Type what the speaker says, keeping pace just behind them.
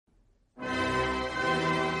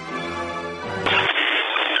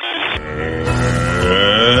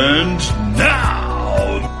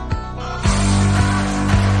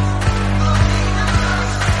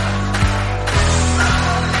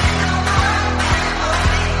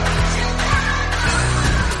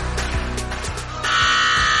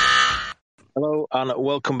Hello and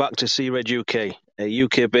welcome back to Sea Red UK, a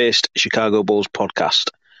UK-based Chicago Bulls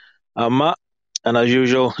podcast. I'm Matt, and as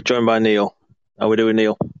usual, joined by Neil. How are we doing,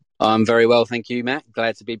 Neil? I'm very well, thank you, Matt.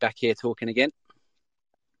 Glad to be back here talking again.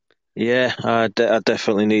 Yeah, I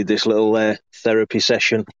definitely need this little therapy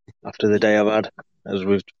session after the day I've had, as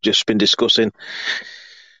we've just been discussing.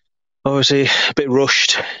 Obviously, a bit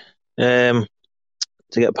rushed to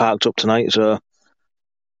get parked up tonight, so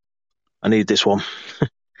I need this one.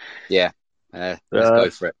 Yeah, let's go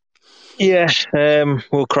for it. Yeah,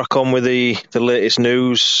 we'll crack on with the latest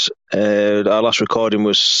news. Our last recording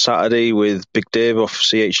was Saturday with Big Dave off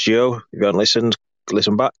CHGO. If you haven't listened,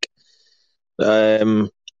 listen back. I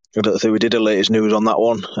don't think we did the latest news on that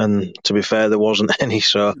one, and to be fair, there wasn't any.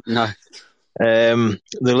 So, No. the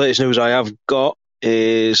latest news I have got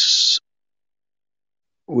is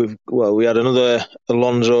we had another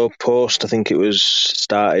Alonso post. I think it was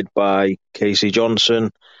started by Casey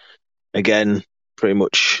Johnson. Again, pretty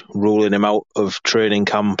much ruling him out of training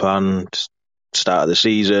camp and start of the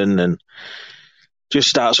season, and just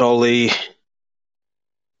starts all the,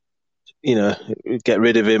 get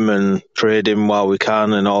rid of him and trade him while we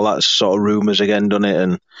can and all that sort of rumours again, done it.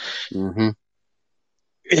 And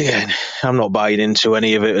yeah, I'm not buying into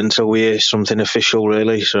any of it until we hear something official,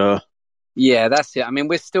 really. So yeah, that's it. I mean,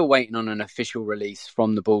 we're still waiting on an official release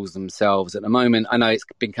from the Bulls themselves at the moment. I know it's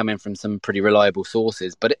been coming from some pretty reliable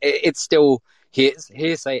sources, but it's still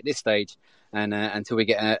hearsay at this stage. And until we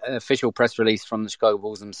get an official press release from the Chicago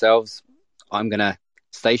Bulls themselves, I'm going to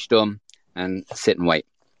stay stum and sit and wait.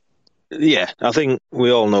 yeah, I think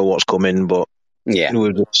we all know what's coming, but Yeah,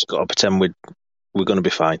 we've just got to pretend we're going to be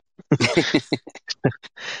fine.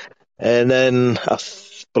 And then I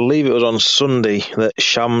believe it was on Sunday that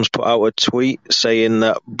Shams put out a tweet saying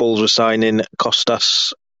that Bulls were signing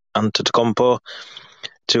Kostas Antetokounmpo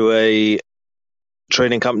to a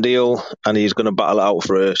training camp deal, and he's going to battle it out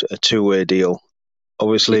for a two-way deal.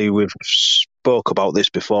 Obviously, we've spoke about this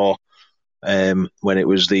before when it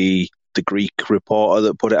was the Greek reporter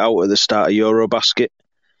that put it out at the start of Eurobasket.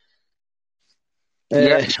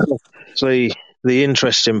 yeah. So the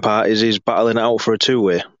interesting part is he's battling it out for a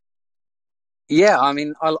two-way. Yeah, I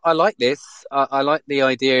mean, I like this. I like the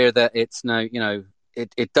idea that it's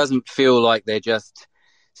it doesn't feel like they're just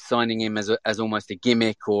signing him as almost a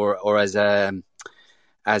gimmick or as a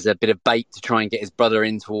bit of bait to try and get his brother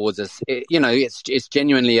in towards us. It's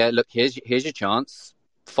genuinely a look. Here's your chance.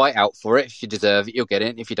 Fight out for it. If you deserve it, you'll get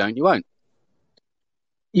it. If you don't, you won't.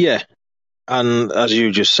 Yeah, and as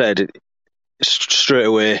you just said, straight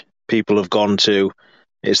away people have gone to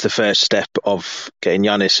it's the first step of getting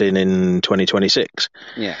Giannis in 2026.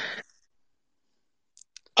 Yeah.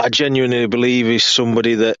 I genuinely believe he's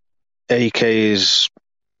somebody that AK is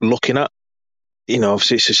looking at.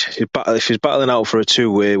 Obviously, if he's battling out for a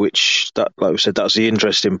two-way, which like we said, that's the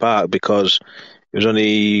interesting part, because it was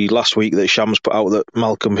only last week that Shams put out that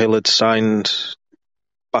Malcolm Hill had signed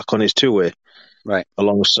back on his two-way, right,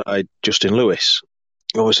 alongside Justin Lewis.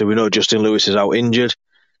 Obviously, we know Justin Lewis is out injured.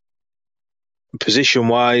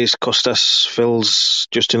 Position-wise, Kostas fills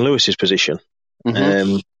Justin Lewis's position.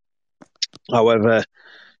 Mm-hmm. However,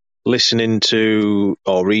 listening to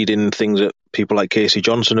or reading things that people like Casey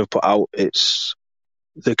Johnson have put out,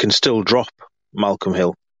 they can still drop Malcolm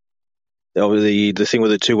Hill. The thing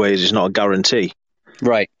with the two ways is not a guarantee.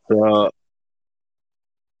 Right. So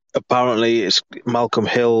apparently it's Malcolm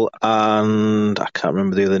Hill and I can't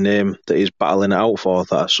remember the other name that he's battling it out for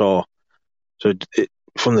that I saw. So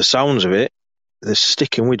from the sounds of it, they're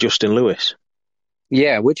sticking with Justin Lewis.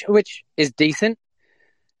 Yeah, which is decent.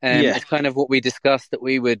 Yeah. It's kind of what we discussed that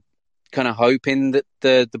we would kind of hoping that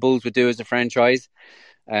the Bulls would do as a franchise.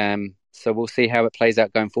 So we'll see how it plays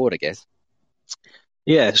out going forward, I guess.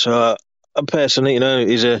 Yeah, so personally,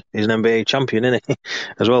 he's an NBA champion, isn't he?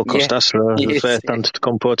 As well, Kostas. Yeah, The first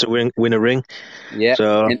Antetokounmpo to win a ring. Yeah,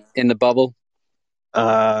 so, in the bubble.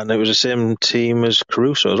 And it was the same team as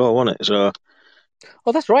Caruso as well, wasn't it? So,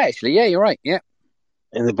 oh, that's right, actually. Yeah, you're right. Yeah,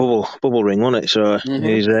 in the bubble ring, wasn't it? So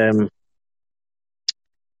he's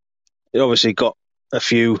he obviously got a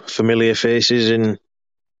few familiar faces in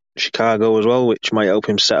Chicago as well, which might help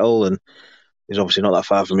him settle. And he's obviously not that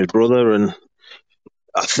far from his brother, and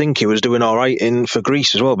I think he was doing all right for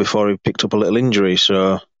Greece as well before he picked up a little injury.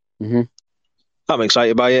 So I'm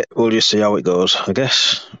excited by it. We'll just see how it goes, I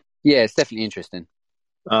guess. Yeah, it's definitely interesting.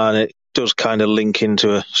 And it does kind of link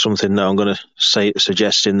into something that I'm going to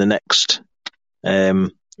suggest in the next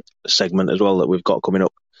segment as well that we've got coming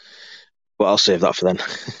up. But I'll save that for then.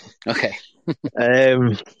 Okay.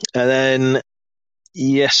 And then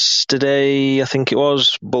Yesterday, I think it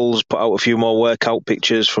was, Bulls put out a few more workout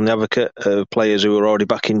pictures from the Advocate of players who were already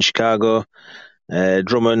back in Chicago.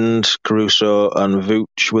 Drummond, Caruso, and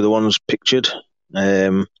Vooch were the ones pictured.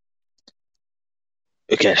 Again,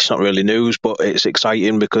 it's not really news, but it's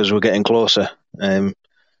exciting because we're getting closer. I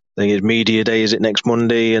think it's media day, is it next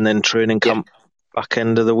Monday, and then training camp back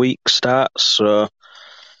end of the week starts. So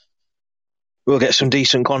we'll get some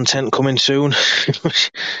decent content coming soon. We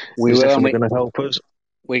It's will. definitely going to help us.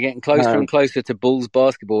 We're getting closer and closer to Bulls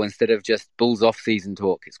basketball instead of just Bulls off-season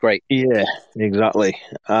talk. It's great. Yeah, exactly.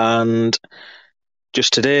 And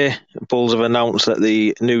just today, Bulls have announced that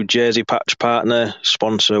the new jersey patch partner,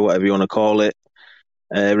 sponsor, whatever you want to call it,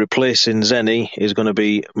 replacing Zenny is going to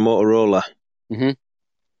be Motorola. Mm-hmm.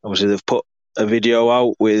 Obviously, they've put a video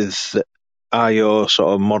out with Ayo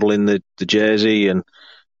sort of modelling the jersey and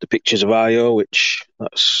the pictures of Ayo, which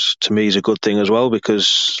that's to me is a good thing as well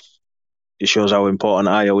because it shows how important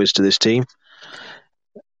Ayo is to this team.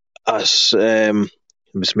 As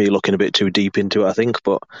it's me looking a bit too deep into it, I think,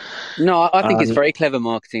 but no, I think it's very clever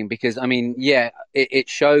marketing because I mean, it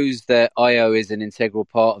shows that Io is an integral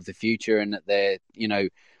part of the future and that they're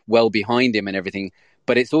well behind him and everything.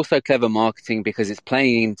 But it's also clever marketing because it's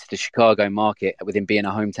playing into the Chicago market with him being a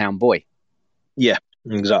hometown boy. Yeah,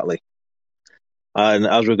 exactly. And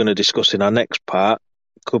as we're going to discuss in our next part,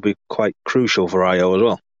 could be quite crucial for Io as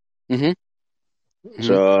well. Mm-hmm.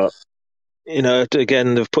 So,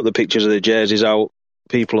 again, they've put the pictures of the jerseys out.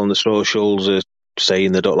 People on the socials are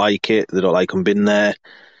saying they don't like it. They don't like them being there.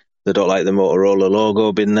 They don't like the Motorola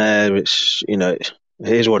logo being there. It's, it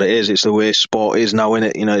is what it is. It's the way sport is now,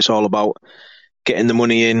 isn't it? It's all about getting the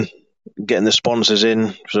money in, getting the sponsors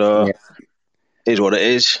in. So, it is what it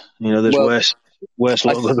is. There's worse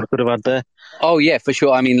logos they could have had there. Oh, yeah, for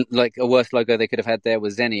sure. I mean, like a worse logo they could have had there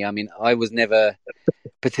was Zenny. I mean, I was never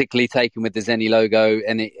particularly taken with the Zenny logo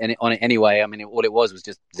and on it anyway. I mean, all it was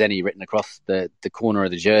just Zenny written across the corner of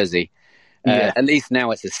the jersey. At least now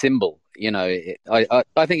it's a symbol. I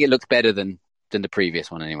think it looks better than the previous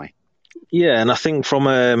one anyway. Yeah, and I think from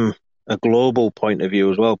a global point of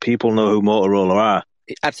view as well, people know who Motorola are.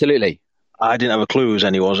 Absolutely. I didn't have a clue who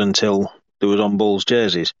Zenny was until there was on Bulls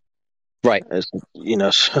jerseys. Right.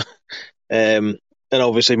 And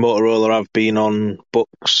obviously Motorola have been on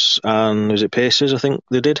Bucks and was it Pacers? I think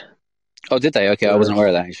they did. Oh, did they? Okay, I wasn't aware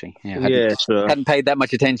of that actually. Hadn't paid that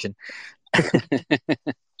much attention.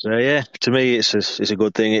 So yeah, to me it's a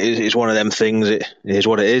good thing. It's one of them things. It is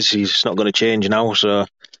what it is. He's not going to change now. So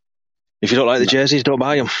if you don't like the jerseys, don't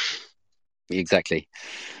buy them. Exactly.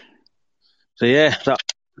 So yeah, that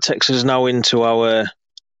takes us now into our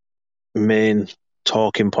main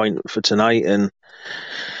talking point for tonight, and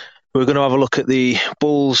we're going to have a look at the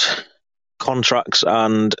Bulls contracts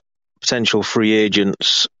and potential free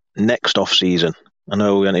agents next off season. I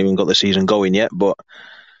know we haven't even got the season going yet, but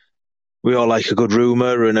we all like a good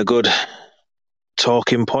rumour and a good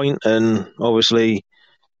talking point, and obviously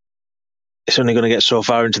it's only going to get so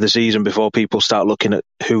far into the season before people start looking at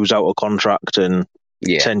who's out of contract and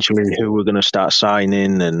potentially who we're going to start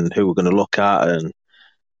signing and who we're going to look at. And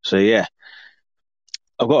so yeah,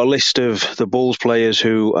 I've got a list of the Bulls players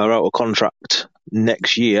who are out of contract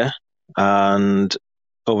next year, and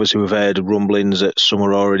obviously we've heard rumblings that some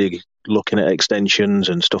are already looking at extensions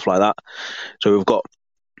and stuff like that. So we've got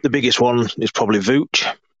the biggest one is probably Vooch.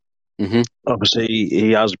 Mm-hmm. Obviously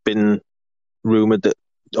he has been rumoured that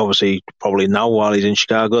obviously probably now while he's in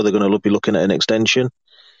Chicago they're going to be looking at an extension.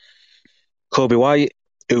 Kobe White,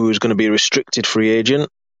 who is going to be a restricted free agent.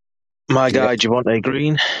 My guy Javonte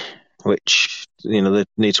Green, which they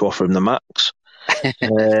need to offer him the max.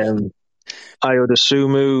 Ayo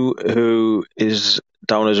Dosunmu, who is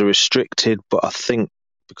down as a restricted, but I think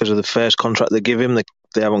because of the first contract they give him, they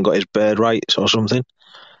haven't got his bird rights or something.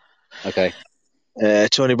 Okay.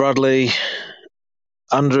 Tony Bradley,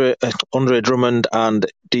 Andre Drummond, and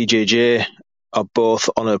DJJ are both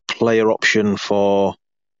on a player option for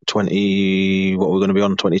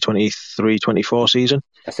 2023-24 season.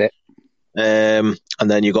 That's it. And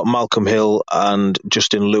then you've got Malcolm Hill and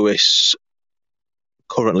Justin Lewis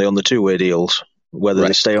currently on the two-way deals. Whether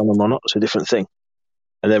they stay on them or not, it's a different thing.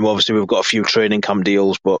 And then obviously we've got a few training camp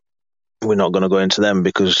deals, but we're not going to go into them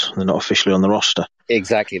because they're not officially on the roster.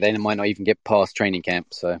 Exactly. They might not even get past training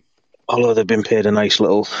camp. So, although they've been paid a nice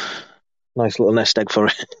little nest egg for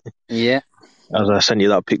it. Yeah. As I sent you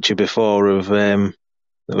that picture before of,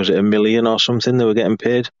 was it $1 million or something they were getting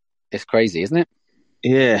paid? It's crazy, isn't it?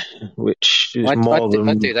 Yeah, which is more than...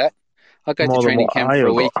 I'd do that. I'll go to more than training what camp for a Ayo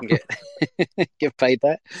got. week and get paid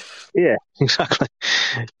that. Yeah, exactly.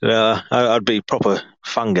 I'd be proper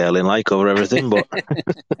fangirling like over everything, but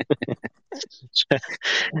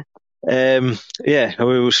yeah,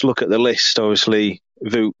 we just look at the list. Obviously,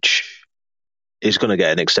 Vooch is going to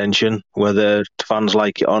get an extension, whether fans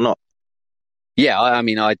like it or not. Yeah, I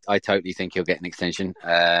mean, I totally think he'll get an extension.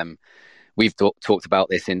 We've talked about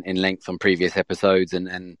this in length on previous episodes,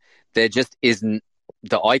 and there just isn't,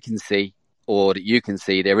 that I can see or that you can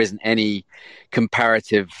see, there isn't any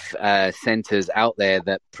comparative centres out there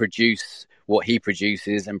that produce what he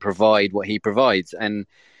produces and provide what he provides. And,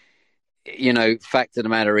 you know, fact of the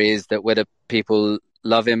matter is that whether people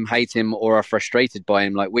love him, hate him, or are frustrated by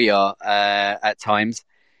him like we are at times,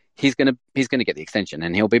 he's gonna get the extension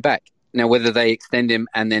and he'll be back. Now, whether they extend him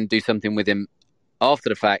and then do something with him after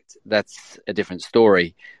the fact, that's a different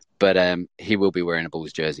story. But he will be wearing a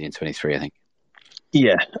Bulls jersey in 23, I think.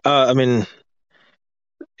 Yeah, I mean,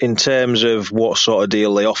 in terms of what sort of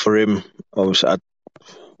deal they offer him, obviously,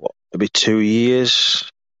 maybe 2 years.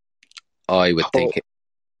 I would think it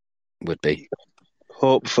would be.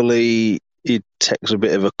 Hopefully, he takes a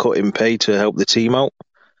bit of a cut in pay to help the team out.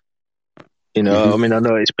 You know, I mean, I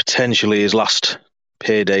know it's potentially his last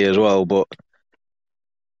payday as well, but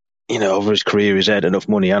you know, over his career, he's had enough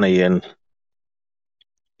money, hasn't he? And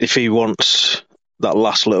if he wants that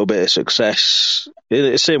last little bit of success,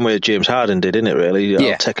 it's the same way James Harden did, isn't it? Really,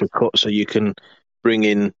 Yeah. I'll take a cut so you can bring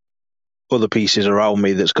in other pieces around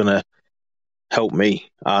me that's going to help me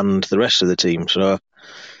and the rest of the team. So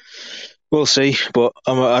we'll see, but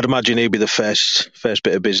I'd imagine he'd be the first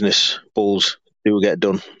bit of business Bulls do get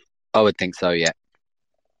done. I would think so, yeah.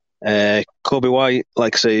 Kobe White,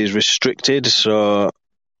 like I say, is restricted, so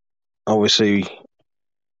obviously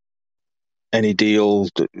any deal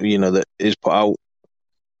that, you know, that is put out,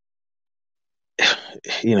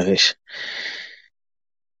 you know,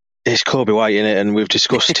 it's Kobe White in it, and we've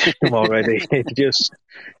discussed him already.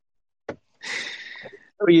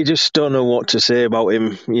 You just don't know what to say about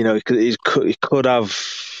him. You know, he could have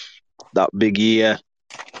that big year.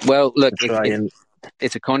 Well, look,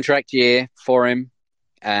 it's a contract year for him,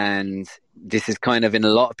 and this is kind of, in a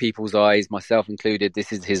lot of people's eyes, myself included,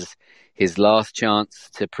 this is his last chance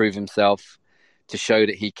to prove himself, to show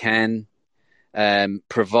that he can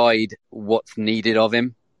provide what's needed of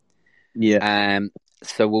him. Yeah.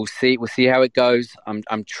 So we'll see how it goes.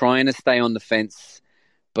 I'm trying to stay on the fence,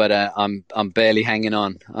 but I'm barely hanging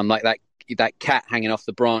on. I'm like that cat hanging off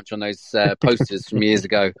the branch on those posters from years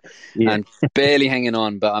ago. Yeah. I'm barely hanging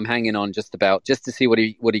on, but I'm hanging on just to see what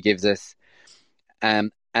he gives us.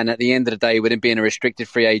 And at the end of the day, with him being a restricted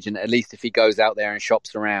free agent, at least if he goes out there and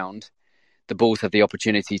shops around, the Bulls have the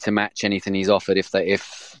opportunity to match anything he's offered if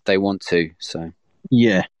they want to. So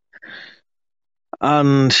yeah,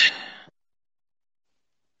 and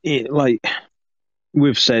like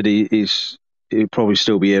we've said, he'll probably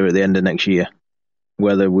still be here at the end of next year,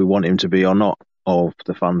 whether we want him to be or not, or if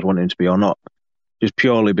the fans want him to be or not, just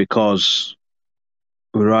purely because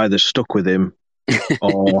we're either stuck with him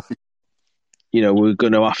or you know, we're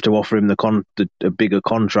going to have to offer him a bigger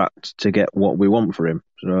contract to get what we want for him.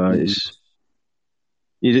 So it's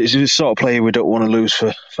the sort of player we don't want to lose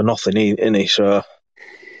for nothing, isn't he? So,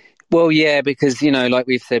 well, yeah, because, you know, like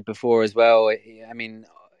we've said before as well, I mean,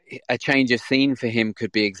 a change of scene for him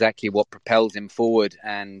could be exactly what propels him forward,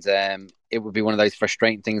 and it would be one of those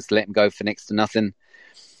frustrating things to let him go for next to nothing,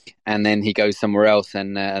 and then he goes somewhere else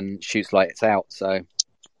and shoots lights out. So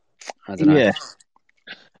I don't know. Yeah,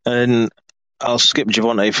 and I'll skip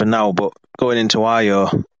Javonte for now, but going into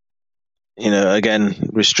Ayo, you know, again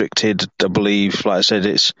restricted. I believe, like I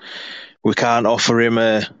said, we can't offer him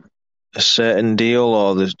a certain deal,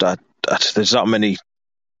 or there's that many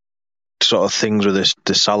sort of things with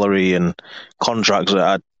the salary and contracts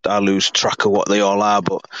that I lose track of what they all are.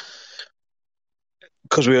 But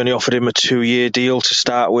because we only offered him a 2-year deal to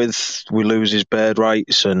start with, we lose his bird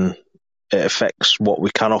rights and it affects what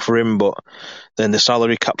we can offer him. But then the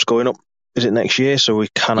salary cap's going up, is it next year? So we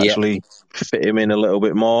can actually fit him in a little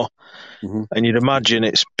bit more. Mm-hmm. And you'd imagine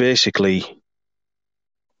it's basically,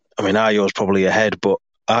 I mean, Ayo's probably ahead, but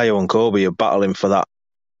Ayo and Kobe are battling for that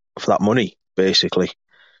money, basically.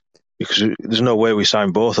 Because there's no way we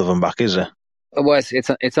sign both of them back, is there? Well,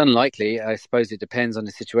 it's unlikely. I suppose it depends on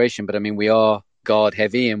the situation, but I mean, we are guard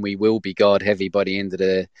heavy, and we will be guard heavy by the end of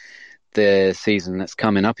the season that's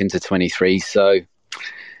coming up into 23. So, you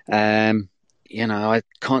know, I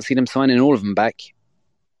can't see them signing all of them back.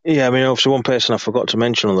 Yeah, I mean, obviously one person I forgot to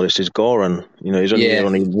mention on the list is Goran. You know, he's only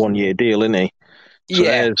on a 1-year deal, isn't he? So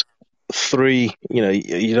there's 3. You know,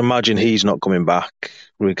 you'd imagine he's not coming back,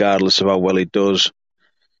 regardless of how well he does.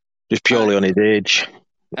 just purely on his age.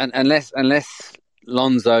 And unless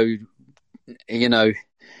Lonzo,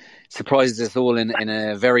 surprises us all in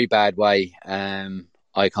a very bad way,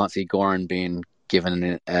 I can't see Goran being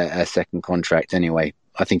given a second contract anyway.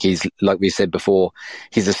 I think he's, like we said before,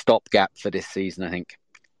 he's a stopgap for this season, I think.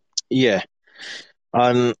 Yeah.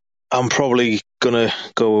 And I'm probably going to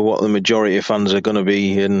go with what the majority of fans are going to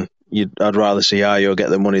be, and I'd rather see Ayo get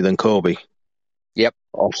the money than Kobe. Yep.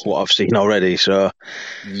 Off what I've seen already. So,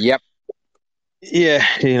 yep. Yeah,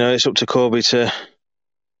 it's up to Kobe to,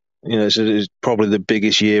 it's probably the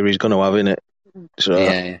biggest year he's going to have, innit? So,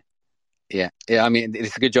 Yeah. I mean,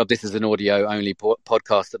 it's a good job this is an audio-only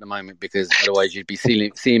podcast at the moment, because otherwise you'd be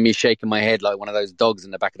seeing me shaking my head like one of those dogs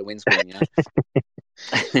in the back of the windscreen,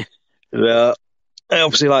 Yeah.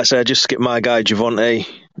 Obviously, like I said, I just skipped my guy, Javonte.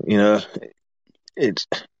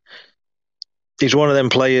 He's one of them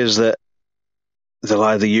players that they'll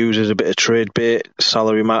either use as a bit of trade bait,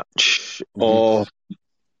 salary match, or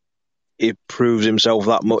he proves himself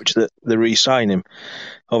that much that they re-sign him.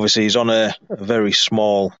 Obviously, he's on a very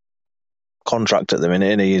small contract at the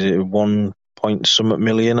minute, and he's at 1 point something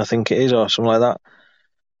million, I think it is, or something like that.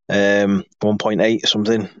 1.8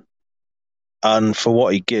 something. And for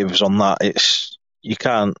what he gives on that, you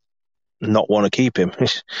can't not want to keep him.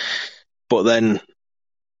 But then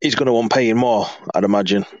he's going to want paying more, I'd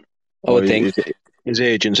imagine. I would think. His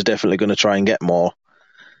agents are definitely going to try and get more.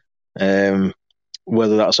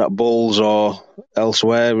 Whether that's at Bulls or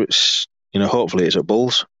elsewhere, it's hopefully it's at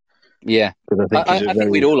Bulls. Yeah, I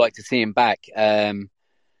think we'd all like to see him back. I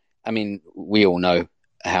mean, we all know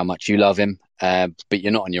how much you love him, but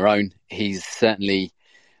you're not on your own. He's certainly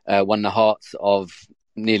won the hearts of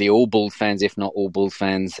nearly all Bulls fans, if not all Bulls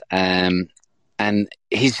fans. And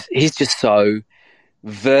he's just so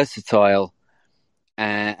versatile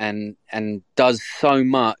and does so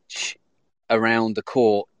much around the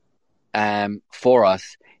court for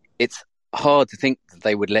us. It's hard to think that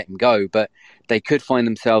they would let him go, but they could find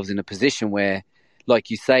themselves in a position where, like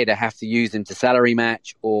you say, they have to use him to salary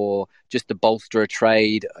match or just to bolster a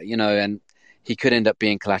trade, and he could end up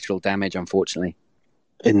being collateral damage, unfortunately.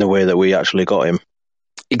 In the way that we actually got him.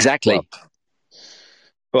 Exactly.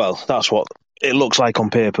 Well, that's what it looks like on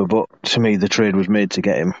paper, but to me, the trade was made to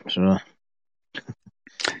get him. So,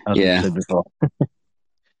 as we said before.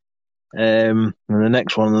 And the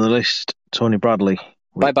next one on the list, Tony Bradley.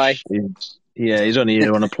 Bye-bye. He's only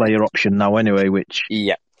here on a player option now anyway, which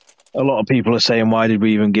a lot of people are saying, why did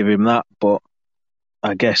we even give him that? But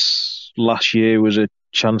I guess last year was a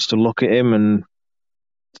chance to look at him, and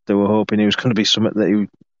they were hoping he was going to be something that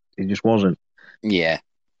he just wasn't. Yeah.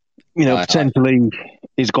 Potentially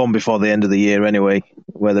he's gone before the end of the year anyway,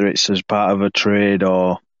 whether it's as part of a trade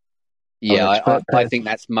or... Yeah, I think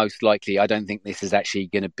that's most likely. I don't think this is actually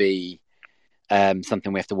going to be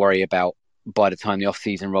something we have to worry about by the time the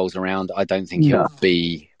off-season rolls around. I don't think he'll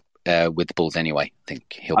be with the Bulls anyway. I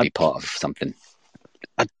think he'll be part of something.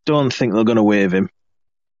 I don't think they're going to waive him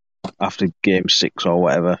after Game 6 or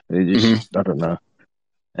whatever. I don't know.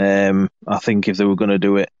 I think if they were going to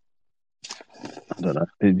do it, I don't know.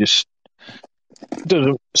 It just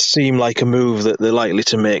doesn't seem like a move that they're likely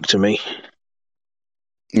to make to me.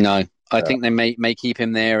 No, I think they may keep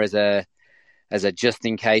him there as a just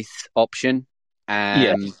in case option.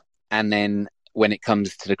 And then when it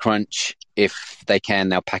comes to the crunch, if they can,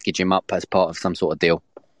 they'll package him up as part of some sort of deal.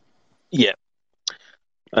 Yeah.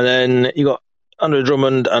 And then you got Andre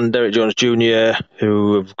Drummond and Derek Jones Jr.,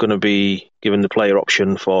 who are going to be given the player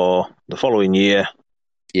option for the following year.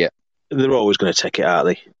 Yeah. They're always going to take it, aren't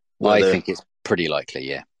they? I think it's pretty likely,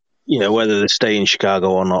 yeah. Whether they stay in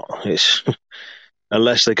Chicago or not, it's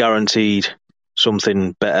unless they're guaranteed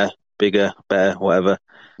something better, bigger, better, whatever,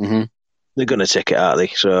 they're going to take it, aren't they?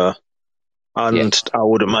 So, and I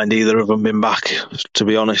wouldn't mind either of them being back, to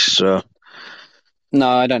be honest. So. No,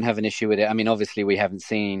 I don't have an issue with it. I mean, obviously, we haven't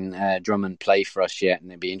seen Drummond play for us yet,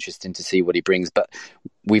 and it'd be interesting to see what he brings. But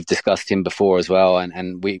we've discussed him before as well,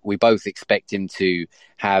 and we both expect him to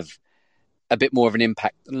have a bit more of an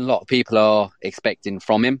impact than a lot of people are expecting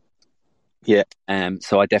from him. Yeah.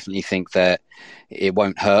 So I definitely think that it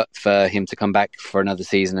won't hurt for him to come back for another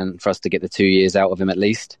season and for us to get the 2 years out of him at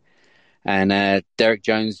least. And Derek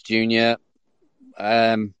Jones Jr.,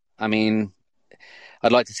 I mean,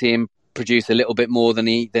 I'd like to see him produce a little bit more than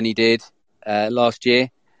he did last year.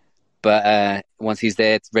 But once he's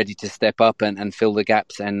there, ready to step up and fill the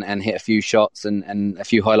gaps and hit a few shots and a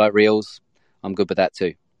few highlight reels, I'm good with that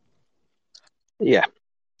too. Yeah.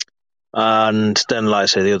 And then, like I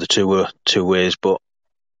say, the other two were 2 ways, but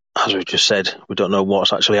as we just said, we don't know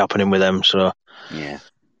what's actually happening with them. So yeah.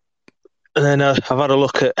 And then I've had a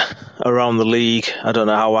look at around the league. I don't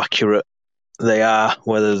know how accurate they are,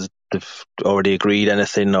 whether they've already agreed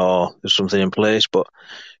anything or there's something in place, but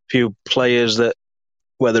a few players that,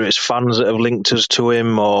 whether it's fans that have linked us to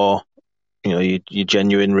him or your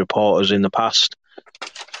genuine reporters in the past.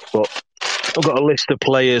 But I've got a list of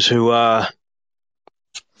players who are,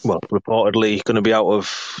 reportedly going to be out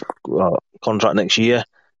of contract next year.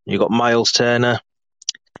 You've got Miles Turner,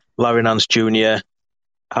 Larry Nance Jr.,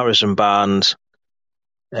 Harrison Barnes,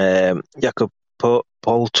 Jakob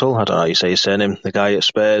Poeltl, I don't know how you say his surname, the guy at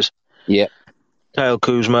Spurs. Yeah. Kyle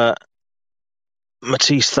Kuzma,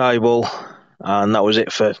 Matisse Thybulle, and that was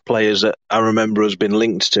it for players that I remember has been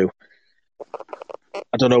linked to.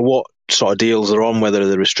 I don't know what sort of deals they're on, whether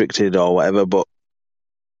they're restricted or whatever, but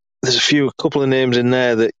there's a couple of names in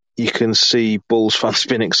there that you can see Bulls fans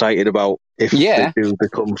been excited about if they do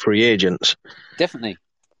become free agents. Definitely.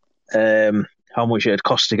 How much it'd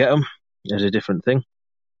cost to get them is a different thing.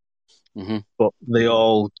 Mm-hmm. But they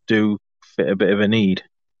all do fit a bit of a need.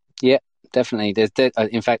 Yeah, definitely.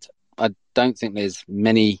 In fact, I don't think there's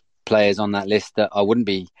many players on that list that I wouldn't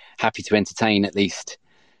be happy to entertain, at least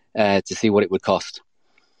to see what it would cost.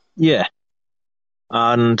 Yeah.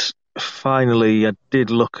 And finally, I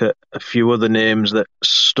did look at a few other names that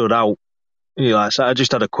stood out. So I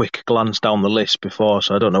just had a quick glance down the list before,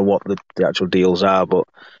 so I don't know what the actual deals are, but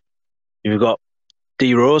you've got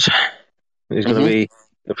D Rose. He's going to be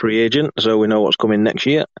a free agent, so we know what's coming next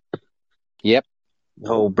year. Yep.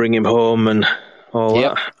 Bring him home and all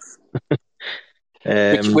that.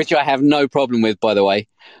 Which I have no problem with, by the way.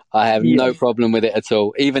 I have no problem with it at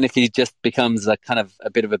all. Even if he just becomes a kind of a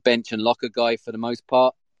bit of a bench and locker guy for the most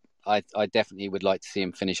part, I definitely would like to see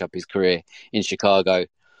him finish up his career in Chicago.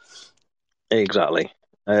 Exactly.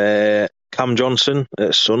 Cam Johnson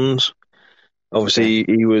at Suns. Obviously,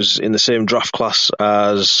 he was in the same draft class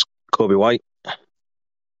as Kobe White.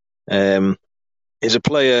 He's a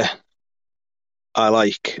player I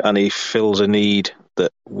like, and he fills a need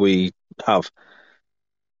that we have.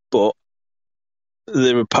 But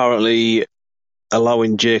they're apparently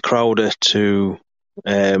allowing Jay Crowder to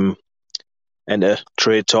enter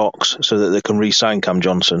trade talks so that they can re-sign Cam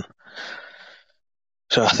Johnson.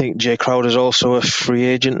 So I think Jay Crowder's also a free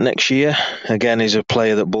agent next year. Again, he's a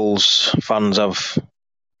player that Bulls fans have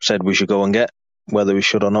said we should go and get. Whether we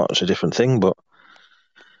should or not, it's a different thing. But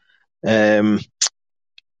Kevin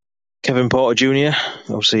Porter Jr.,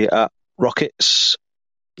 obviously at Rockets.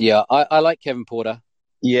 Yeah, I like Kevin Porter.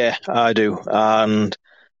 Yeah, I do. And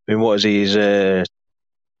I mean, what is he? He's a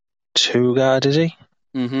two guard, is he?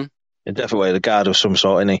 Mm-hmm. Definitely the guard of some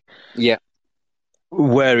sort, isn't he? Yeah.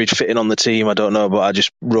 Where he'd fit in on the team, I don't know, but I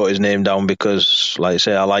just wrote his name down because, like I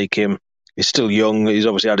say, I like him. He's still young. He's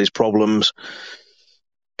obviously had his problems,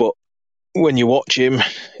 but when you watch him,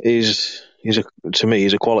 to me,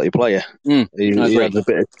 he's a quality player. He adds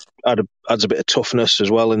a bit of toughness as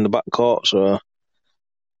well in the backcourt. So,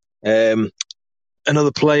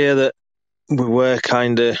 another player that we were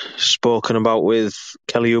kind of spoken about with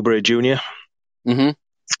Kelly Oubre Jr. Mm-hmm.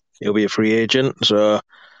 He'll be a free agent, so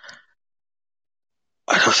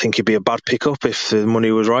I don't think he'd be a bad pickup if the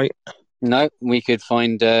money was right. No, we could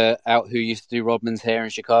find out who used to do Rodman's hair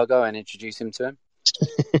in Chicago and introduce him to him.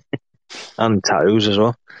 And tattoos as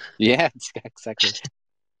well. Yeah, exactly.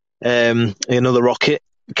 Another Rocket,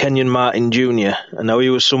 Kenyon Martin Jr. I know he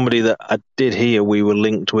was somebody that I did hear we were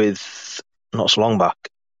linked with not so long back.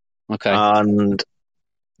 Okay. And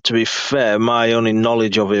to be fair, my only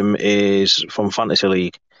knowledge of him is from Fantasy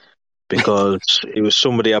League because he was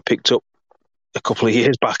somebody I picked up a couple of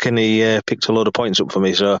years back and he picked a load of points up for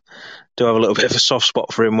me. So I do have a little bit of a soft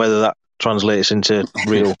spot for him. Whether that translates into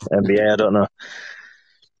real NBA, I don't know.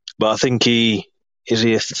 But I think is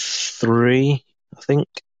he a 3? I think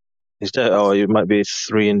he might be a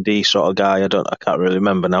 3 and D sort of guy. I can't really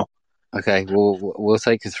remember now. Okay, we'll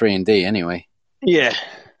take a 3 and D anyway. Yeah,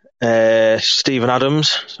 Steven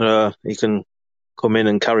Adams, so he can come in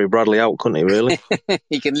and carry Bradley out, couldn't he? Really,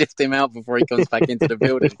 he can lift him out before he comes back into the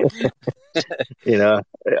building.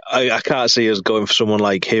 I can't see us going for someone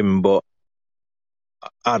like him, but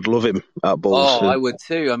I'd love him at Bulls. Oh, I would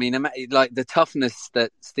too. I mean, like the toughness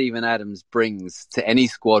that Steven Adams brings to any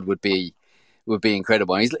squad would be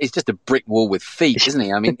incredible. He's just a brick wall with feet, isn't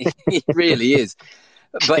he? I mean, he really is.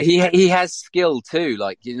 But he has skill too.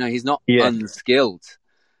 Like, he's not unskilled.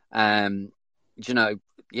 I'd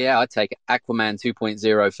take Aquaman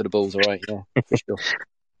 2.0 for the Bulls, all right? Yeah, for sure.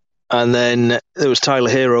 And then there was Tyler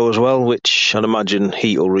Hero as well, which I'd imagine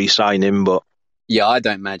Heat will re-sign him, but yeah, I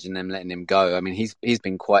don't imagine them letting him go. I mean, he's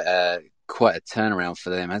been quite a turnaround for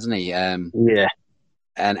them, hasn't he? Yeah,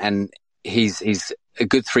 and he's a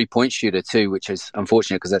good 3-point shooter too, which is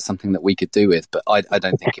unfortunate because that's something that we could do with, but I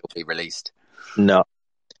don't think it will be released. No.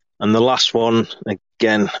 And the last one,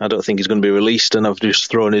 again, I don't think he's going to be released, and I've just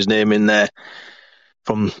thrown his name in there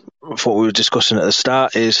from what we were discussing at the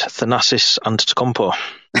start, is Thanasis Antetokounmpo.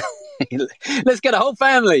 Let's get a whole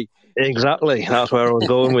family. Exactly. That's where I was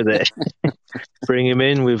going with it. Bring him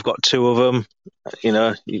in. We've got two of them. You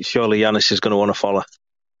know, surely Giannis is going to want to follow.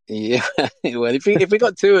 Yeah. Well, if we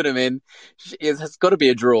got two of them in, it's got to be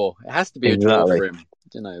a draw. It has to be a draw for him.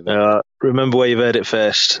 You know, but... remember where you've heard it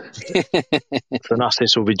first.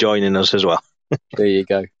 Thanasis will be joining us as well. There you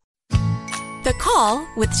go. The Call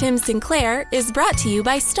with Tim Sinclair is brought to you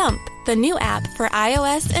by Stump, the new app for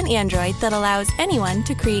iOS and Android that allows anyone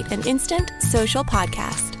to create an instant social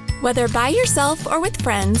podcast. Whether by yourself or with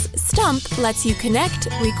friends, Stump lets you connect,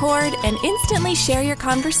 record, and instantly share your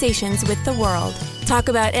conversations with the world. Talk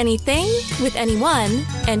about anything with anyone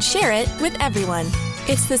and share it with everyone.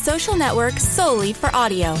 It's the social network solely for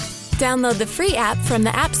audio. Download the free app from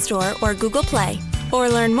the App Store or Google Play, or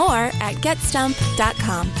learn more at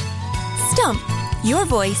getstump.com. Stump, your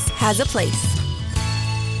voice has a place.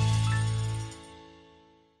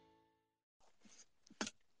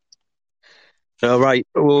 All right,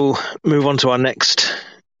 we'll move on to our next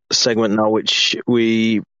segment now, which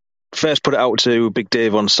we first put it out to Big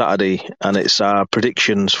Dave on Saturday, and it's our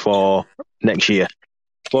predictions for next year.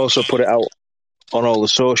 We'll also put it out on all the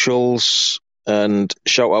socials, and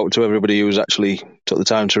shout out to everybody who's actually took the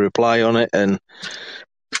time to reply on it and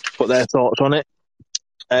put their thoughts on it.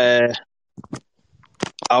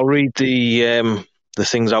 I'll read the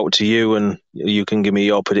things out to you, and you can give me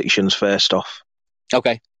your predictions first off.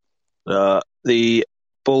 Okay. The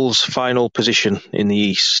Bulls' final position in the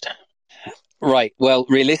East. Right. Well,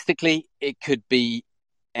 realistically, it could be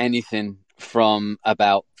anything from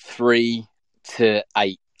about 3 to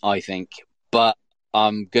 8, I think. But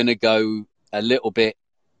I'm going to go a little bit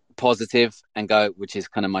positive and go, which is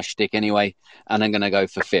kind of my shtick anyway, and I'm going to go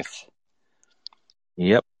for 5th.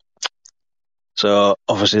 Yep. So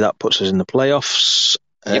obviously that puts us in the playoffs.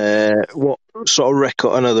 Yep. What sort of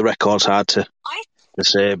record? I know the record's hard to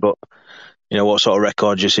say, but you know, what sort of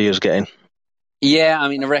record do you see us getting? Yeah, I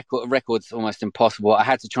mean, a record's almost impossible. I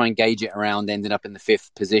had to try and gauge it around ending up in the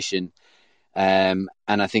 5th position. And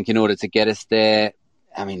I think in order to get us there,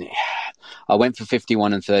 I mean, I went for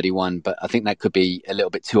 51 and 31, but I think that could be a little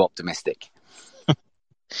bit too optimistic.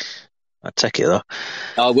 I'd take it though.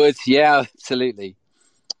 I would, yeah, absolutely.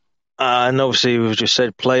 And obviously we've just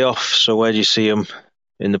said playoffs, so where do you see them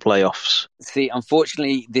in the playoffs? See,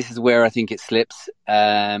 unfortunately, this is where I think it slips.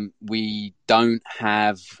 We don't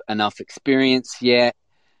have enough experience yet.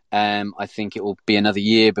 I think it will be another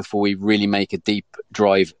year before we really make a deep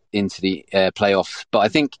drive into the playoffs. But I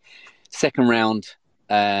think second round,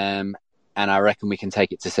 and I reckon we can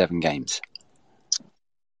take it to 7 games.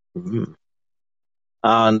 Mm-hmm.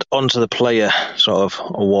 And onto the player sort of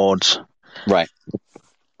awards. Right.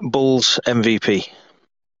 Bulls MVP.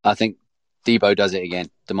 I think Debo does it again.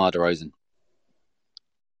 DeMar DeRozan.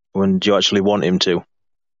 When do you actually want him to?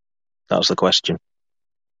 That's the question.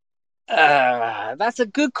 That's a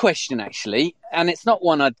good question, actually. And it's not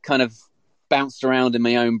one I'd kind of bounced around in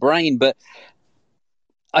my own brain. But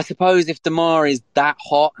I suppose if DeMar is that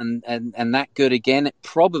hot and that good again, it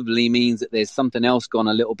probably means that there's something else gone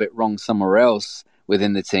a little bit wrong somewhere else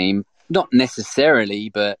within the team. Not necessarily,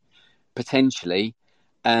 but potentially.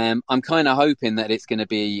 I'm kind of hoping that it's going to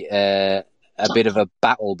be a bit of a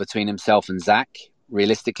battle between himself and Zach,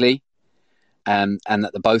 realistically, and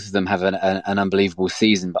that the both of them have an unbelievable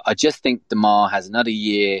season. But I just think DeMar has another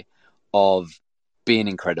year of being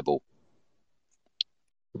incredible.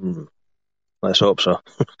 Let's hope so.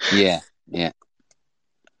 Yeah.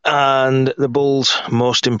 And the Bulls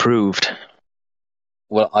most improved.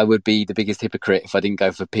 Well, I would be the biggest hypocrite if I didn't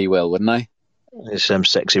go for P. Will, wouldn't I? It's them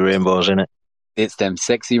sexy rainbows, isn't it? It's them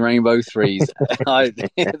sexy rainbow threes.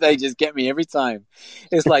 They just get me every time.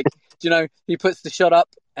 It's like, he puts the shot up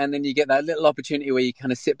and then you get that little opportunity where you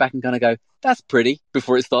kind of sit back and kind of go, that's pretty,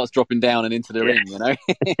 before it starts dropping down and into the ring,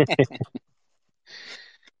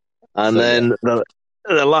 And then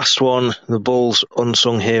the last one, the Bulls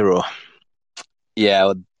unsung hero. Yeah,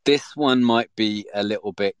 well, this one might be a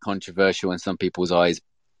little bit controversial in some people's eyes,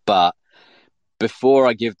 but before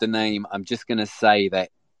I give the name, I'm just going to say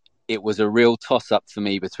that it was a real toss-up for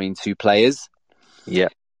me between 2 players. Yeah.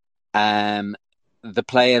 The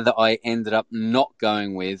player that I ended up not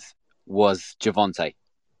going with was Javonte.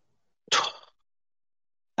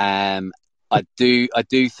 I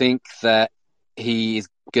do think that he is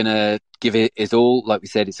going to give it his all. Like we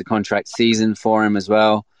said, it's a contract season for him as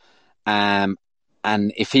well.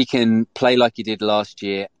 And if he can play like he did last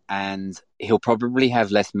year, and he'll probably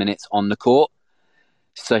have less minutes on the court,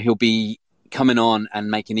 so he'll be coming on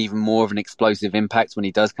and making even more of an explosive impact when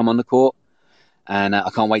he does come on the court. And I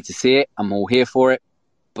can't wait to see it. I'm all here for it,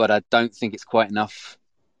 but I don't think it's quite enough.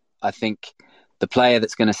 I think the player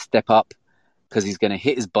that's going to step up, because he's going to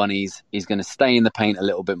hit his bunnies, he's going to stay in the paint a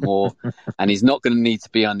little bit more, and he's not going to need to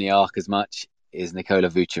be on the arc as much, is Nikola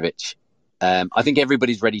Vucevic. I think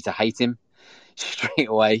everybody's ready to hate him straight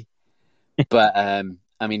away. But,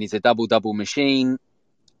 I mean, he's a double-double machine,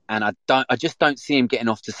 and I just don't see him getting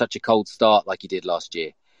off to such a cold start like he did last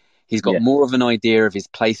year. He's got more of an idea of his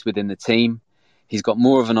place within the team. He's got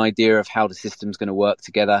more of an idea of how the system's going to work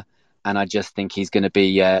together, and I just think he's going to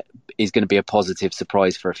be a positive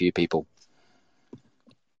surprise for a few people.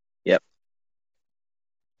 Yep.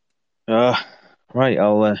 Right.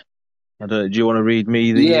 Do you want to read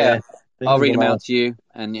me the? Yeah, I'll read them out to you,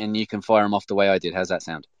 and you can fire them off the way I did. How's that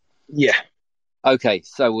sound? Yeah. Okay,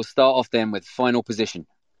 so we'll start off then with final position.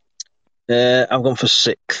 I'm going for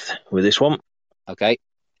 6th with this one. Okay.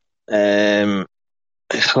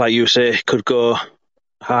 Like you say, could go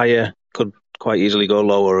higher, could quite easily go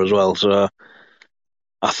lower as well. So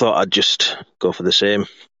I thought I'd just go for the same.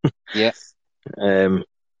 Yeah.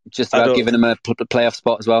 Just about giving them a playoff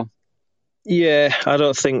spot as well. Yeah, I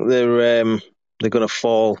don't think they're going to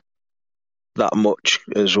fall that much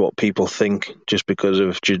as what people think, just because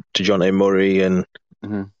of DeJounte Murray and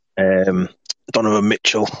Donovan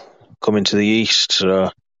Mitchell coming to the East.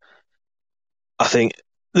 So I think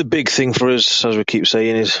the big thing for us, as we keep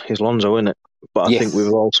saying, is Lonzo, isn't it? But I think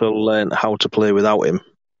we've also learned how to play without him.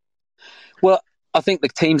 Well, I think the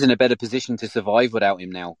team's in a better position to survive without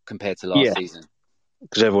him now compared to last season.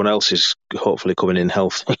 Because everyone else is hopefully coming in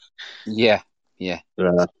healthy. Yeah.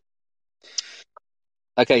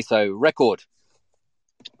 Okay, so record.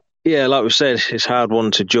 Yeah, like we said, it's a hard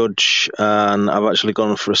one to judge, and I've actually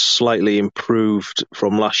gone for a slightly improved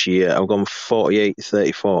from last year. I've gone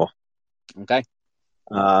 48-34. Okay.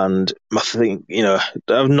 And I think,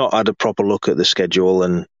 I've not had a proper look at the schedule,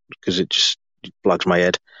 and because it just blags my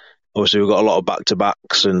head. Obviously, we've got a lot of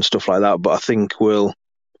back-to-backs and stuff like that, but I think we'll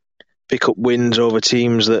pick up wins over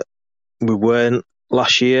teams that we weren't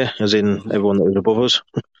last year, as in everyone that was above us.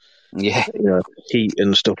 Yeah. Heat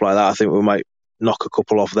and stuff like that. I think we might knock a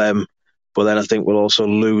couple off them, but then I think we'll also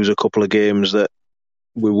lose a couple of games that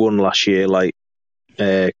we won last year. Like,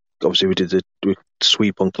 obviously, we did the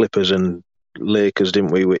sweep on Clippers and Lakers,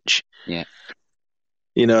 didn't we? Which, I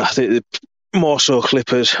think more so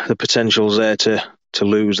Clippers, the potential's there to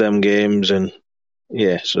lose them games, and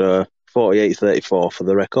so 48-34 for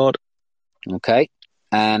the record. Okay,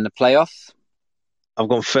 and the playoffs? I've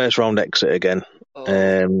gone first round exit again.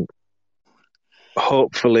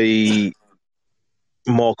 Hopefully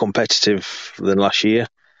more competitive than last year,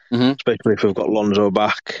 especially if we've got Lonzo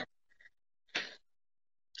back.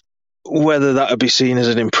 Whether that would be seen as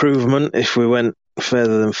an improvement if we went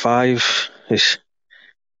further than 5 is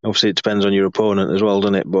obviously, it depends on your opponent as well,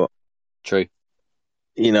 doesn't it? But true.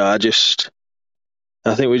 I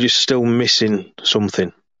think we're just still missing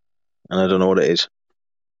something, and I don't know what it is.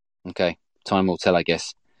 Okay, time will tell, I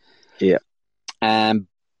guess. Yeah.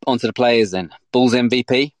 On to the players then. Bulls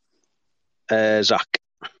MVP? Zach.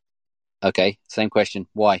 Okay, same question.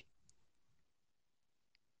 Why?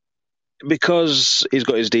 Because he's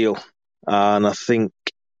got his deal, and I think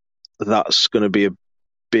that's going to be a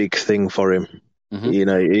big thing for him.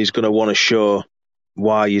 He's going to want to show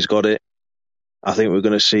why he's got it. I think we're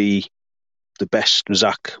going to see the best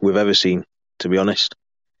Zach we've ever seen, to be honest.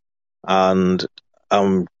 And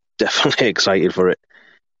I'm definitely excited for it.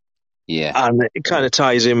 Yeah. And it kind of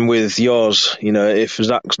ties in with yours. If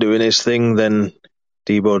Zach's doing his thing, then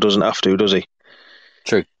Debo doesn't have to, does he?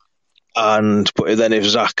 True. But then if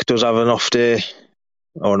Zach does have an off day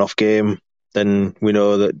or an off game, then we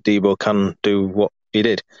know that Debo can do what he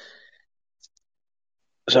did.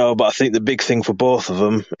 So, but I think the big thing for both of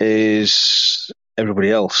them is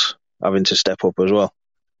everybody else having to step up as well.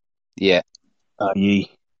 Yeah.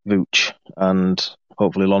 I.e. Vooch and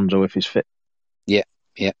hopefully Lonzo if he's fit. Yeah.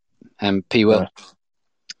 And P. Will.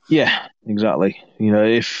 Yeah, exactly.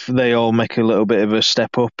 If they all make a little bit of a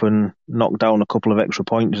step up and knock down a couple of extra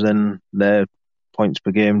points, then their points per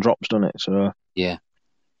game drops, doesn't it? So yeah.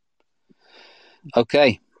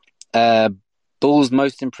 Okay. Bulls'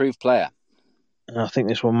 most improved player. I think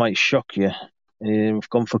this one might shock you. We've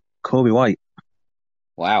gone for Kobe White.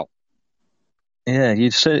 Wow. Yeah,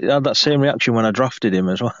 you'd had that same reaction when I drafted him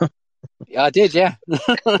as well. I did, yeah.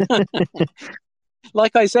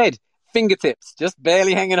 Like I said, fingertips, just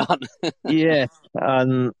barely hanging on. Yeah,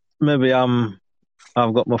 and maybe I'm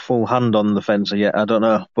I've got my full hand on the fence yet. I don't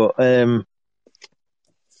know, but I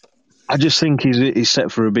just think he's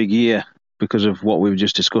set for a big year because of what we've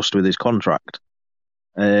just discussed with his contract.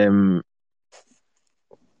 The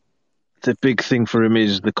big thing for him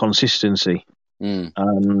is the consistency,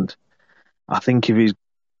 and I think if he's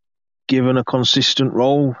given a consistent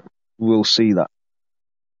role, we'll see that.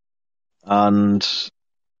 And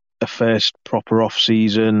a first proper off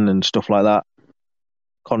season and stuff like that,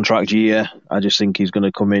 contract year, I just think he's going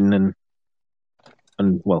to come in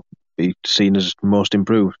and well be seen as most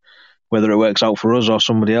improved. Whether it works out for us or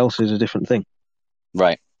somebody else is a different thing.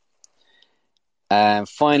 Right.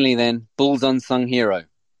 Finally, then, Bulls unsung hero.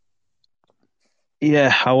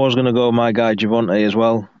 Yeah, I was going to go my guy Javonte as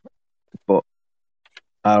well, but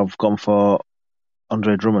I've gone for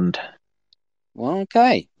Andre Drummond. Well,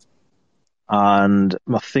 okay. And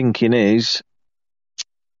my thinking is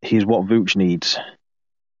he's what Vooch needs.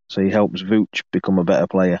 So he helps Vooch become a better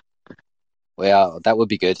player. Well, that would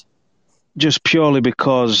be good. Just purely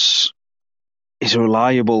because he's a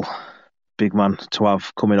reliable big man to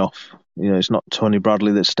have coming off. You know, it's not Tony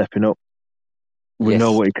Bradley that's stepping up. We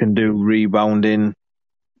know what he can do, rebounding.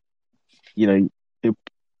 You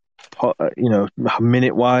know,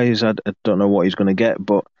 minute-wise, I don't know what he's going to get,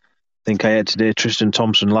 but I think I heard today Tristan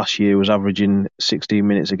Thompson last year was averaging 16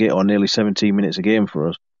 minutes a game, or nearly 17 minutes a game for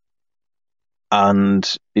us. And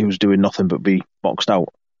he was doing nothing but be boxed out.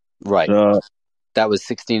 Right. So, that was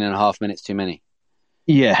 16 and a half minutes too many.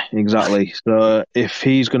 Yeah, exactly. So if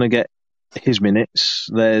he's going to get his minutes,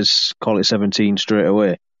 call it 17 straight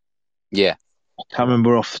away. Yeah. I can't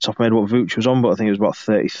remember off the top of my head what Vooch was on, but I think it was about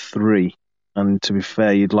 33. And to be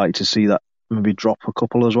fair, you'd like to see that maybe drop a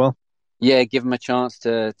couple as well. Yeah, give him a chance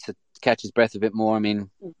to catch his breath a bit more. I mean,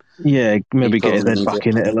 yeah, maybe get his head back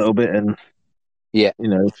in it a little bit, and yeah, you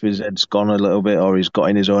know, if his head's gone a little bit or he's got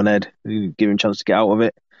in his own head, give him a chance to get out of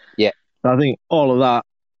it. Yeah, I think all of that.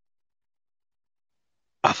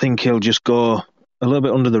 I think he'll just go a little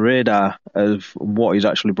bit under the radar of what he's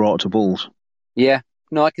actually brought to Bulls. Yeah,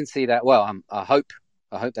 no, I can see that. Well, I hope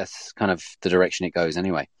that's kind of the direction it goes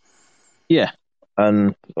anyway. Yeah,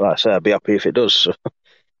 and like I say, I'd be happy if it does. So.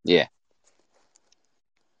 Yeah.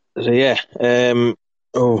 So yeah,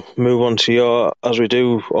 move on to as we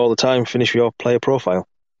do all the time, finish your player profile.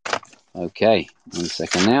 Okay, 1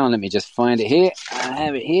 second now. Let me just find it here. I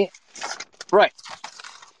have it here. Right.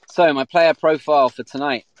 So my player profile for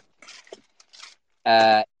tonight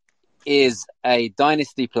is a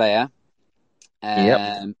dynasty player.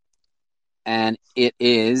 Yep. And it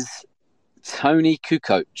is Tony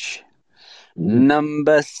Kukoc,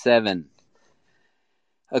 number 7.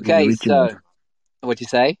 Okay, so what'd you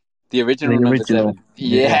say? The original number 7.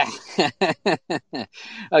 Yeah.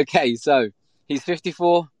 Okay, so he's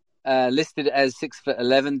 54, listed as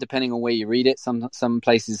 6'11", depending on where you read it. Some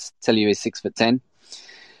places tell you he's 6'10".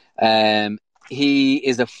 He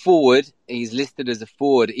is a forward. He's listed as a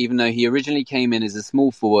forward, even though he originally came in as a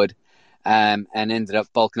small forward, and ended up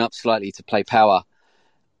bulking up slightly to play power.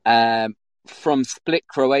 From Split,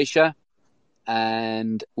 Croatia,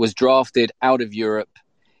 and was drafted out of Europe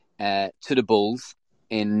to the Bulls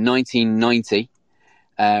in 1990.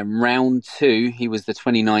 Round 2, he was the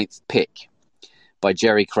 29th pick by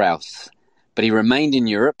Jerry Krause. But he remained in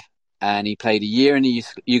Europe, and he played a year in the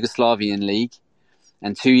Yugoslavian League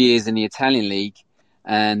and 2 years in the Italian League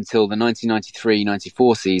until the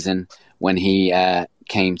 1993-94 season when he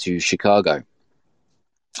came to Chicago.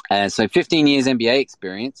 So 15 years NBA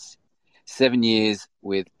experience, 7 years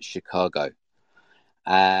with Chicago.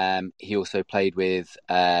 He also played with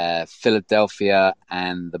Philadelphia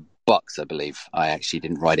and the Bucks, I believe. I actually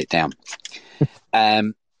didn't write it down.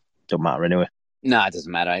 Don't matter anyway. No, it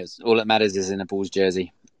doesn't matter. All that matters is in a Bulls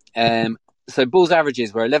jersey. So Bulls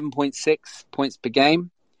averages were 11.6 points per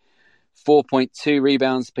game, 4.2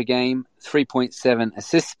 rebounds per game, 3.7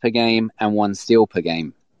 assists per game, and 1 steal per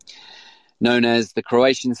game. Known as the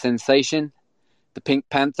Croatian sensation, the Pink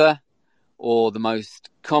Panther, or the most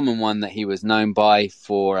common one that he was known by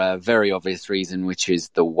for a very obvious reason, which is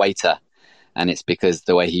the waiter. And it's because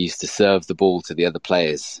the way he used to serve the ball to the other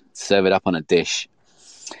players, serve it up on a dish.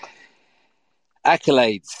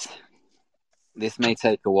 Accolades. This may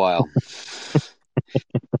take a while.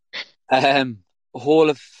 Hall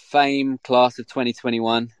of Fame class of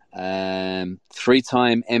 2021.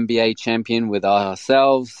 3-time NBA champion with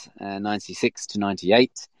ourselves, 96 to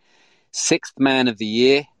 98. 6th man of the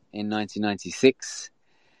year in 1996.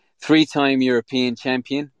 3-time European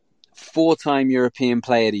champion. 4-time European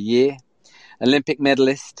player of the year. Olympic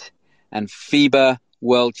medalist. And FIBA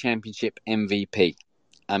World Championship MVP.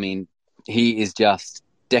 I mean, he is just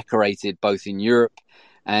decorated both in Europe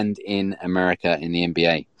and in America in the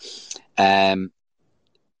NBA.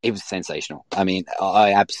 It was sensational. I mean,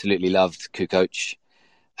 I absolutely loved Kukoc.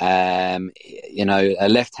 A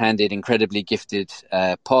left-handed, incredibly gifted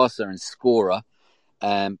passer and scorer,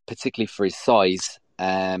 particularly for his size,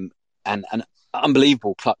 and an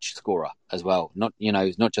unbelievable clutch scorer as well. Not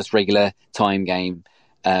just regular game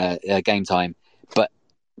time, but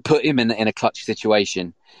put him in a clutch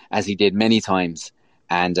situation as he did many times,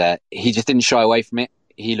 and he just didn't shy away from it.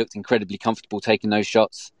 He looked incredibly comfortable taking those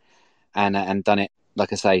shots, and done it,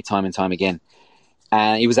 like I say, time and time again.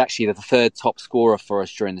 And he was actually the third top scorer for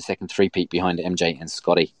us during the second three-peat behind MJ and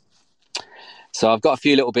Scotty. So I've got a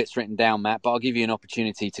few little bits written down, Matt, but I'll give you an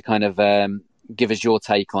opportunity to kind of give us your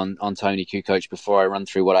take on Toni Kukoc before I run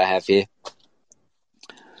through what I have here.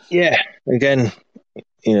 Yeah, again,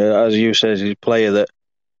 as you said, he's a player that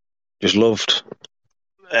just loved.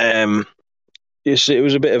 It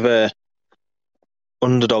was a bit of a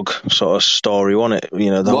underdog sort of story, wasn't it?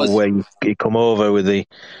 The whole way he come over with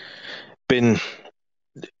been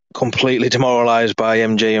completely demoralised by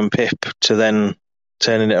MJ and Pip to then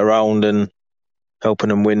turning it around and helping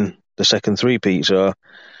them win the second three-peat. So,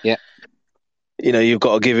 yeah, you've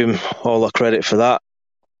got to give him all the credit for that.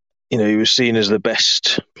 He was seen as the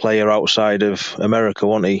best player outside of America,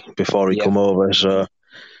 wasn't he, before he come over? So,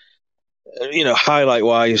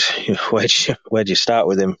 highlight-wise, where'd you start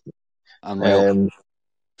with him? Unreal.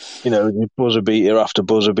 Buzzer beater after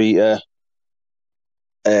buzzer beater.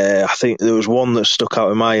 I think there was one that stuck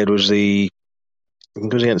out in my head was against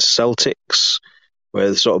Celtics,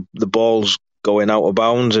 where the ball's going out of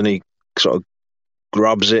bounds and he sort of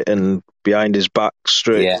grabs it and behind his back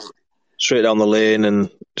straight down the lane,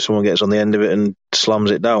 and someone gets on the end of it and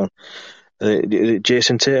slams it down.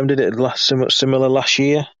 Jason Tatum did it similar last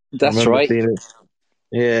year. That's right.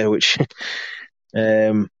 Yeah, which,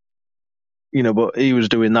 but he was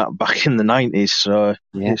doing that back in the 90s. So,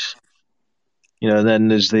 then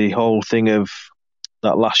there's the whole thing of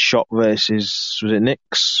that last shot versus, was it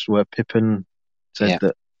Knicks, where Pippen said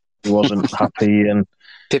that he wasn't happy, and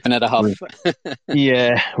Pippen had a huff. we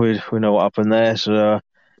know what happened there. So,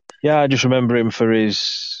 I just remember him for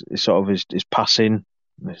his passing,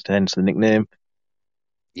 hence the nickname.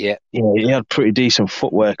 Yeah, he had pretty decent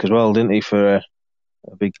footwork as well, didn't he, for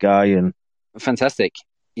a big guy? And fantastic.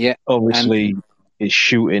 Yeah, obviously his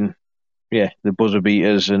shooting, the buzzer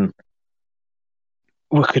beaters, and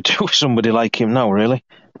we could do with somebody like him now, really.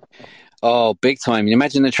 Oh, big time. You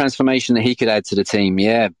imagine the transformation that he could add to the team.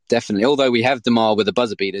 Yeah, definitely. Although we have DeMar with the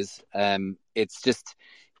buzzer beaters, it's just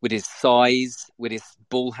with his size, with his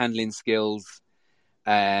ball handling skills,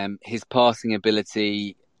 his passing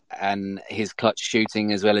ability, and his clutch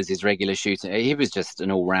shooting as well as his regular shooting. He was just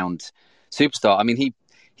an all-round superstar. I mean,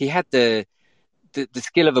 he had the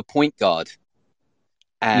skill of a point guard,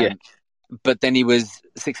 but then he was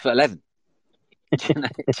 6'11".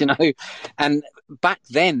 And back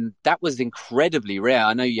then that was incredibly rare.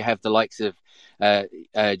 I know you have the likes of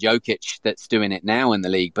Jokic that's doing it now in the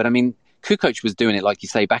league, but I mean, Kukoc was doing it, like you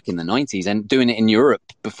say, back in the 90s and doing it in Europe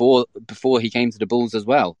before he came to the Bulls as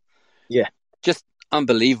well. Yeah, just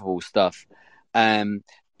unbelievable stuff.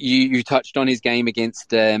 You touched on his game against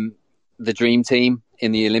the Dream Team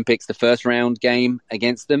in the Olympics. The first round game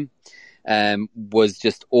against them was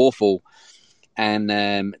just awful.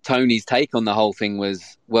 And Tony's take on the whole thing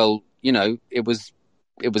was, well, it was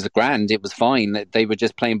a grand. It was fine that they were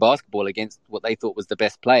just playing basketball against what they thought was the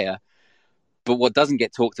best player. But what doesn't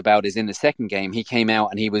get talked about is in the second game, he came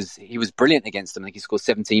out and he was brilliant against them. Like, he scored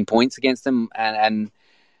 17 points against them, and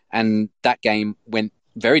that game went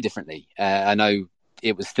very differently. I know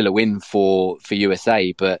it was still a win for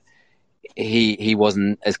USA, but he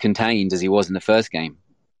wasn't as contained as he was in the first game,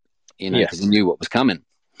 because he knew what was coming.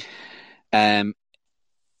 A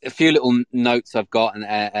few little notes I've got and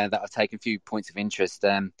that I've taken, a few points of interest.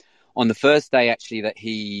 On the first day, actually, that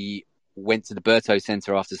he went to the Berto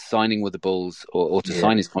Center after signing with the Bulls or to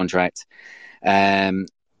sign his contract,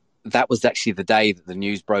 that was actually the day that the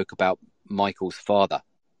news broke about Michael's father.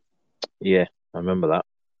 Yeah, I remember that.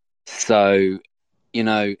 So,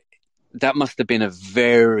 that must have been a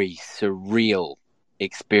very surreal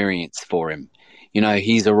experience for him.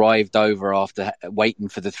 He's arrived over after waiting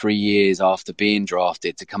for the 3 years after being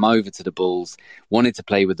drafted to come over to the Bulls, wanted to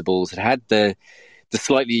play with the Bulls, had the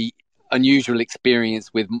slightly unusual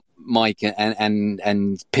experience with Mike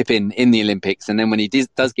and Pippen in the Olympics. And then when he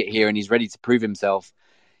does get here and he's ready to prove himself,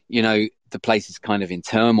 the place is kind of in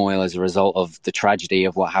turmoil as a result of the tragedy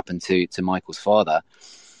of what happened to Michael's father,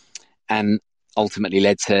 and ultimately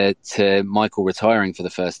led to Michael retiring for the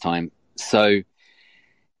first time. So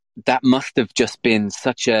that must have just been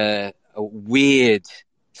such a weird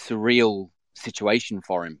surreal situation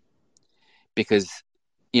for him because,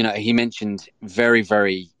 he mentioned very,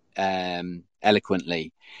 very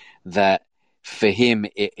eloquently that for him,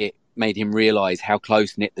 it made him realise how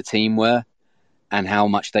close-knit the team were and how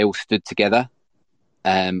much they all stood together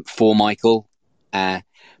for Michael. But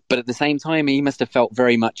at the same time, he must have felt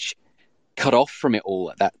very much cut off from it all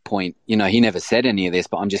at that point. He never said any of this,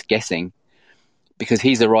 but I'm just guessing because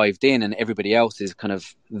he's arrived in and everybody else is kind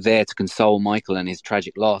of there to console Michael and his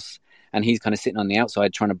tragic loss. And he's kind of sitting on the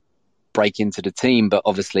outside trying to break into the team. But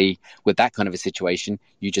obviously with that kind of a situation,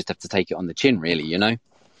 you just have to take it on the chin, really,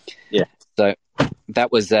 Yeah. So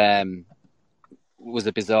that was a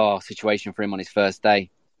bizarre situation for him on his first day.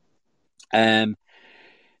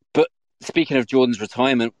 But speaking of Jordan's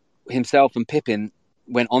retirement, himself and Pippen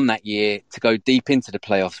went on that year to go deep into the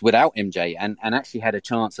playoffs without MJ and actually had a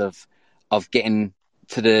chance of getting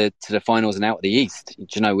to the finals and out of the East,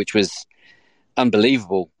 which was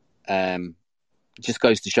unbelievable. Just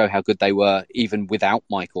goes to show how good they were even without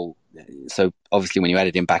Michael. So obviously when you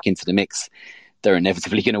added him back into the mix, they're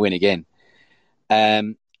inevitably going to win again.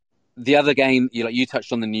 The other game, you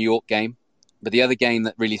touched on the New York game, but the other game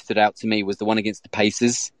that really stood out to me was the one against the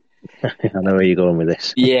Pacers. I know where you're going with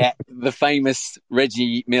this. Yeah, the famous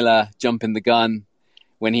Reggie Miller jumping the gun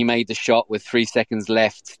when he made the shot with 3 seconds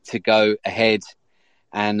left to go ahead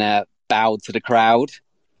and bowed to the crowd.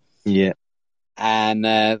 Yeah. And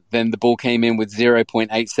then the ball came in with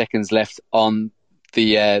 0.8 seconds left on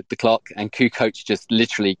the clock, and Kukoc just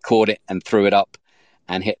literally caught it and threw it up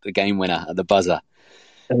and hit the game winner at the buzzer.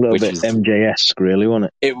 A little bit MJ-esque, really, wasn't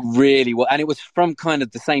it? It really was. And it was from kind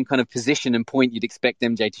of the same kind of position and point you'd expect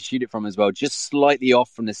MJ to shoot it from as well, just slightly off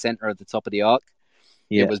from the center of the top of the arc.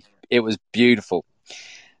 Yeah. It was beautiful.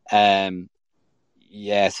 So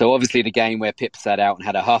obviously the game where Pip sat out and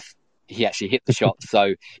had a huff, he actually hit the shot.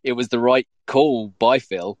 So it was the right call by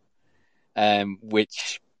Phil,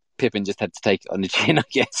 which Pippen just had to take it on the chin, I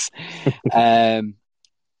guess.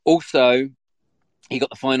 Also, he got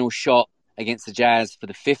the final shot against the Jazz for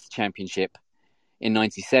the 5th championship in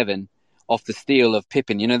 97 off the steal of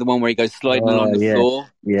Pippen. The one where he goes sliding along the floor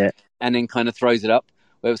and then kind of throws it up.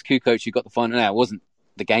 Well, it was Kukoc who got the final. No, it wasn't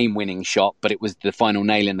the game-winning shot, but it was the final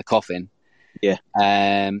nail in the coffin. Yeah.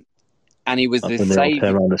 And he was the savior.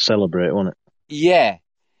 Turn around to celebrate, wasn't it? Yeah.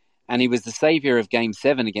 And he was the savior of Game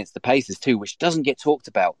 7 against the Pacers too, which doesn't get talked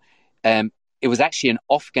about. It was actually an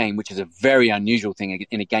off game, which is a very unusual thing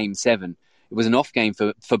in a Game 7. It was an off game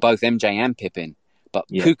for both MJ and Pippen, but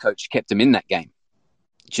Kukoc kept him in that game.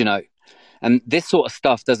 And this sort of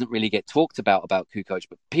stuff doesn't really get talked about Kukoc,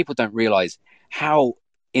 but people don't realize how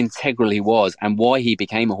integral he was and why he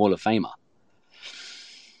became a Hall of Famer.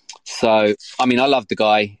 So, I mean, I love the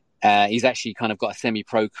guy. He's actually kind of got a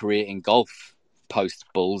semi-pro career in golf post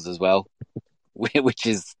Bulls as well, which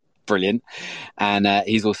is brilliant. And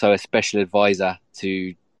he's also a special advisor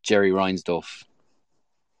to Jerry Reinsdorf.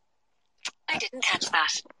 I didn't catch that.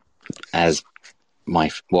 As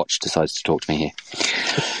my watch decides to talk to me here.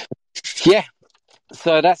 Yeah.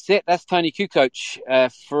 So that's it. That's Tony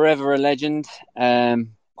Kukoc, forever a legend,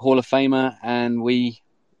 Hall of Famer, and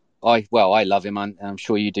I love him, and I'm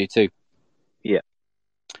sure you do too. Yeah.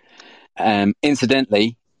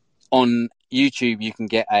 Incidentally, on YouTube you can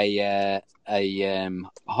get a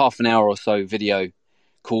half an hour or so video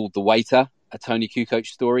called "The Waiter," a Tony Kukoc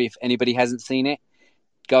story. If anybody hasn't seen it,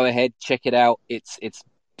 go ahead, check it out. It's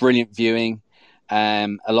brilliant viewing.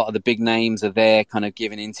 A lot of the big names are there, kind of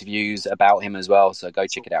giving interviews about him as well. So go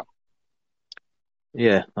check it out.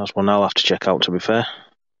 Yeah, that's one I'll have to check out, to be fair.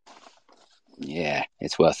 Yeah,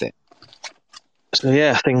 it's worth it. So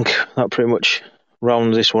yeah, I think that pretty much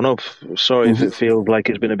rounds this one up. Sorry if it feels like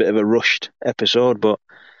it's been a bit of a rushed episode, but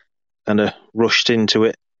kind of rushed into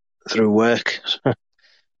it through work.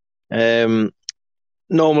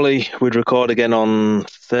 Normally we'd record again on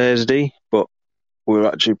Thursday, but we're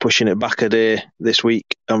actually pushing it back a day this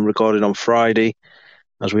week and recording on Friday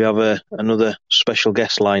as we have another special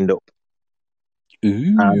guest lined up.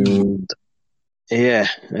 Ooh. And yeah,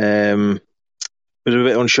 was a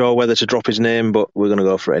bit unsure whether to drop his name, but we're going to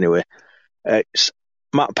go for it anyway. It's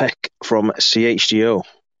Matt Peck from CHGO.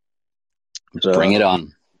 So, bring it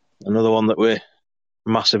on. Another one that we're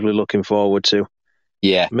massively looking forward to.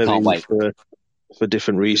 Yeah, maybe can't wait. For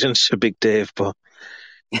different reasons, a Big Dave, but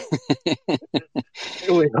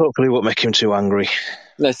we hopefully won't make him too angry.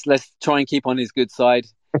 Let's try and keep on his good side,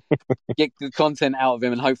 get good content out of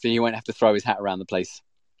him, and hopefully he won't have to throw his hat around the place.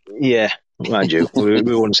 Yeah, mind you, we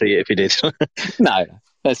wouldn't see it if he did. No,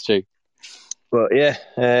 that's true. But yeah,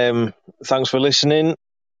 thanks for listening,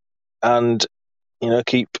 and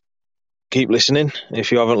keep keep listening.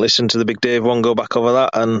 If you haven't listened to the Big Dave one, go back over that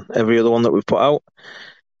and every other one that we've put out.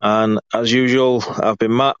 And as usual, I've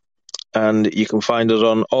been Matt, and you can find us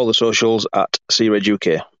on all the socials at CRED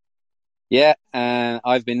UK. Yeah,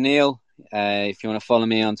 I've been Neil. If you want to follow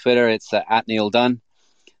me on Twitter, it's at Neil Dunn.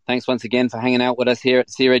 Thanks once again for hanging out with us here at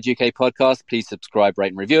the CRED UK podcast. Please subscribe, rate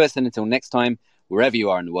and review us. And until next time, wherever you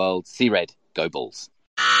are in the world, CRED, go Bulls.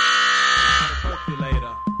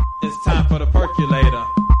 Percolator. It's time for the percolator.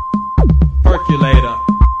 Percolator.